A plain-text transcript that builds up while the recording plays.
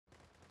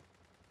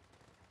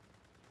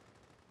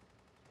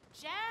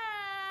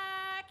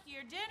Jack,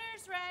 your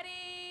dinner's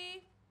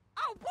ready.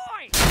 Oh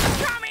boy!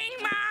 Coming,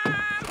 Mom!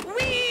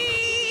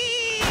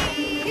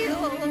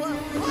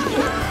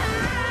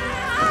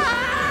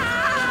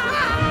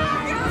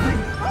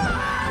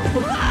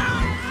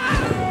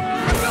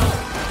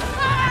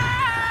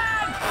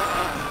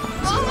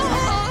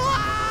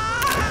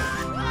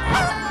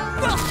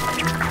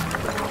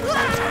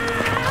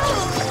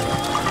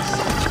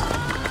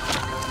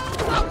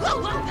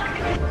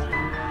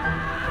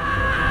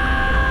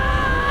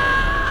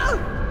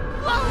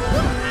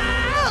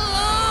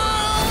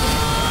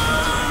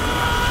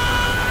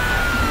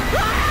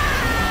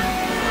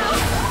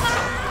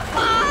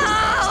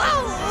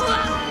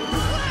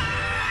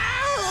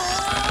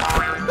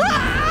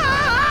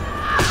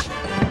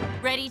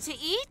 Ready to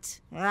eat?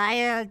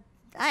 I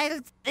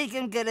think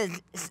I'm gonna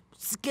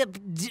skip.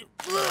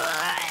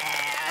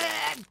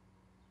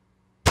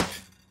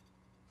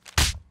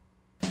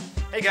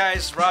 Hey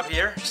guys, Rob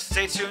here.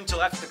 Stay tuned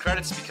till after the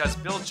credits because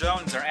Bill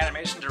Jones, our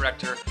animation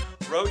director,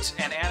 wrote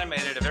and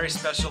animated a very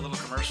special little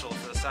commercial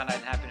for the Cyanide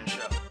and Happiness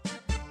show.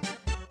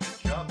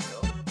 Good job,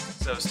 Bill.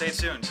 So stay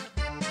tuned.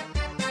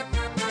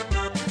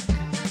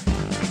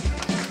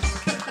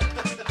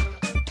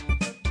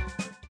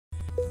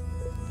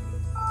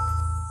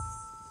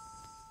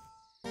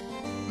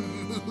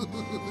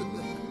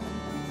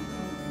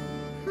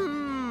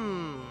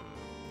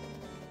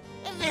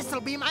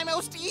 This'll be my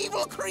most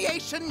evil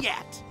creation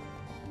yet.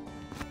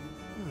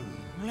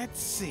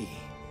 Let's see.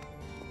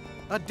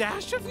 A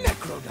dash of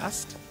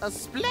necrodust, a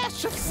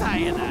splash of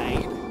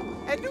cyanide,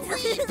 and a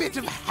wee bit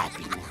of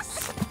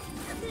happiness.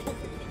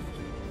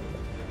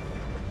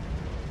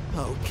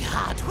 Oh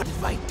God, what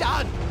have I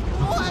done?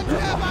 What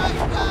have I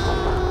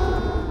done?